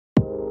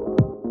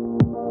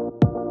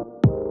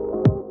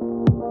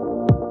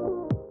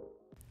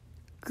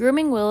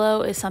Grooming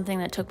Willow is something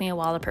that took me a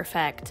while to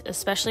perfect,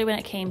 especially when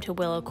it came to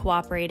Willow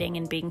cooperating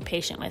and being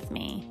patient with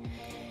me.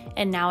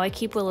 And now I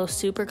keep Willow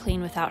super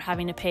clean without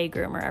having to pay a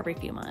groomer every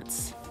few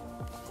months.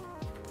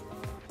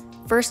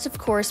 First, of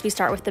course, we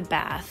start with the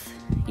bath.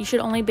 You should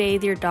only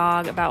bathe your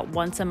dog about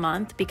once a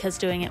month because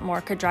doing it more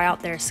could dry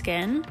out their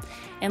skin.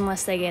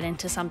 Unless they get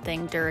into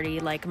something dirty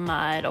like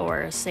mud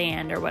or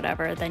sand or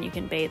whatever, then you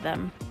can bathe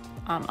them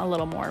a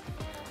little more.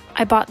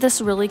 I bought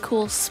this really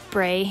cool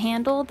spray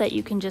handle that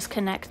you can just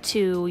connect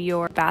to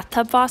your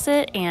bathtub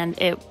faucet, and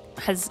it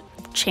has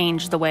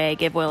changed the way I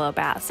give Willow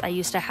baths. I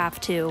used to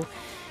have to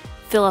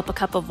fill up a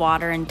cup of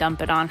water and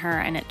dump it on her,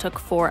 and it took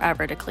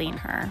forever to clean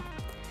her.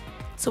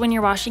 So when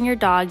you're washing your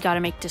dog, you gotta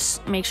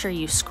make sure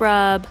you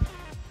scrub,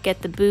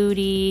 get the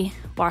booty,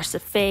 wash the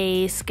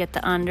face, get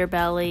the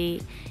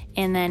underbelly,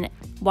 and then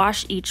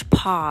wash each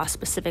paw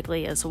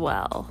specifically as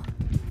well.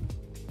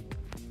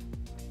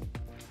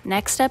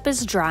 Next step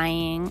is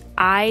drying.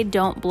 I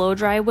don't blow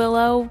dry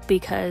Willow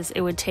because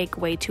it would take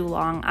way too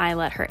long. I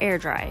let her air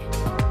dry.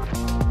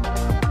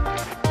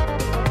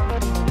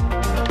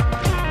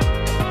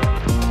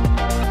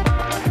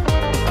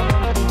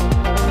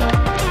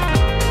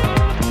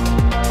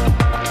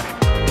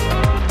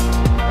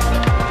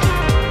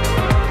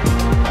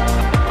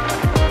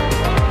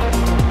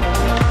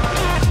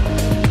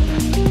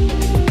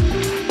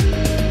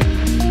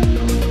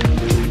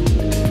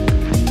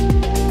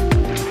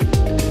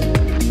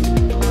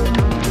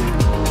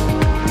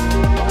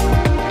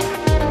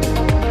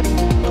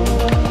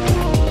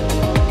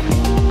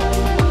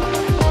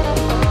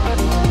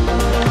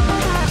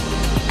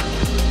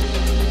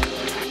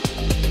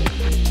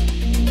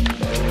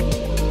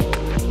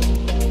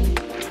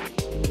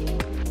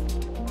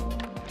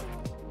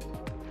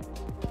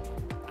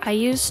 I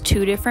use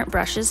two different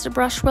brushes to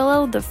brush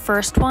Willow. The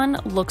first one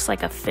looks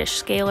like a fish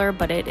scaler,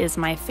 but it is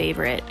my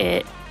favorite.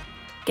 It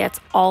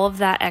gets all of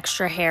that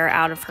extra hair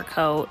out of her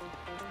coat,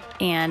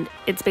 and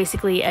it's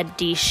basically a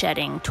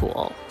de-shedding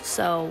tool.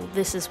 So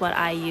this is what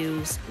I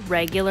use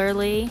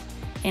regularly,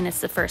 and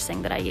it's the first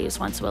thing that I use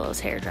once Willow's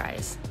hair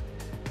dries.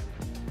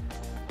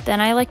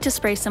 Then I like to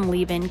spray some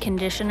leave-in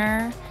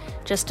conditioner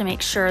just to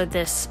make sure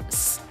this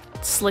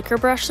slicker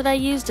brush that I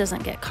use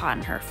doesn't get caught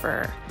in her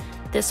fur.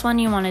 This one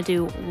you want to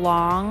do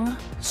long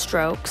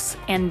strokes,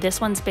 and this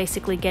one's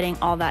basically getting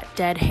all that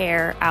dead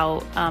hair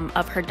out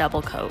of her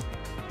double coat.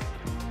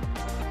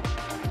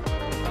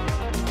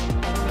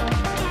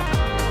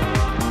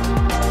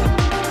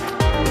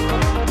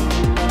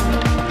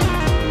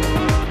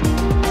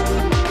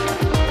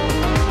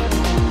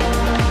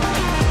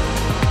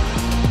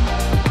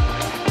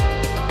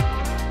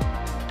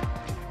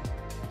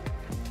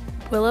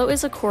 Willow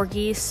is a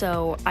Corgi,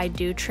 so I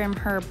do trim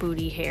her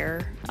booty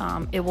hair.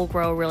 It will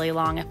grow really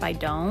long if I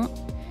don't.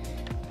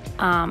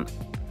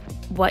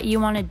 What you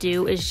want to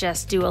do is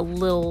just do a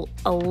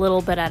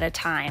little bit at a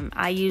time.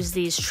 I use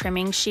these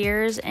trimming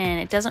shears,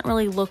 and it doesn't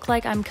really look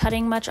like I'm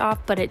cutting much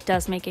off, but it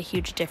does make a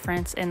huge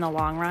difference in the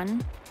long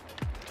run.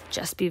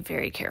 Just be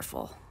very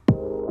careful.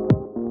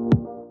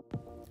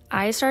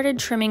 I started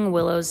trimming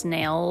Willow's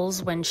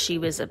nails when she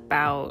was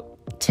about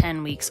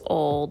 10 weeks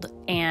old,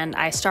 and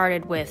I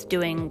started with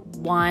doing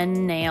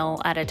one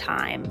nail at a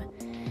time.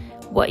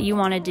 What you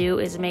want to do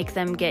is make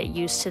them get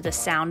used to the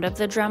sound of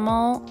the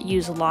Dremel,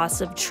 use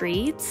lots of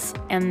treats,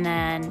 and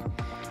then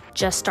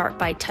just start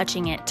by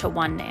touching it to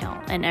one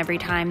nail. And every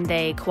time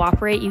they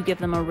cooperate, you give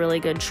them a really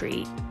good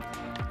treat.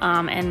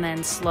 And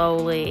then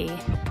slowly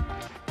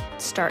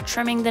start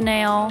trimming the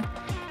nail.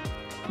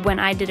 When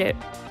I did it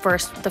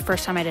the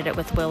first time I did it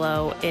with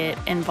Willow, it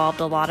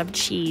involved a lot of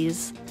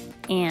cheese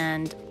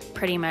and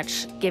pretty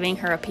much giving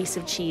her a piece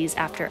of cheese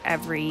after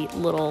every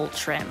little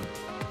trim.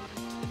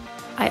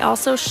 I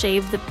also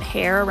shave the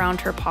hair around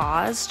her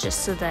paws just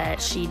so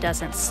that she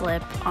doesn't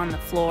slip on the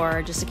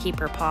floor, just to keep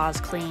her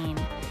paws clean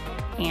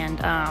and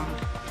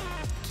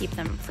keep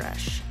them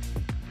fresh.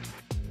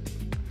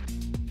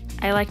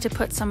 I like to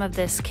put some of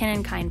this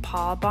Kin & Kind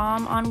paw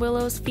balm on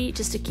Willow's feet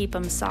just to keep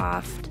them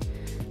soft.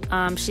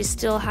 She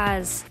still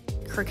has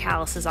her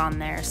calluses on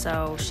there,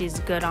 so she's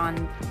good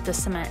on the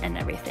cement and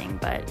everything,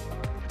 but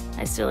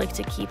I still like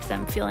to keep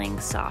them feeling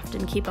soft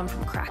and keep them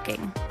from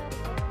cracking.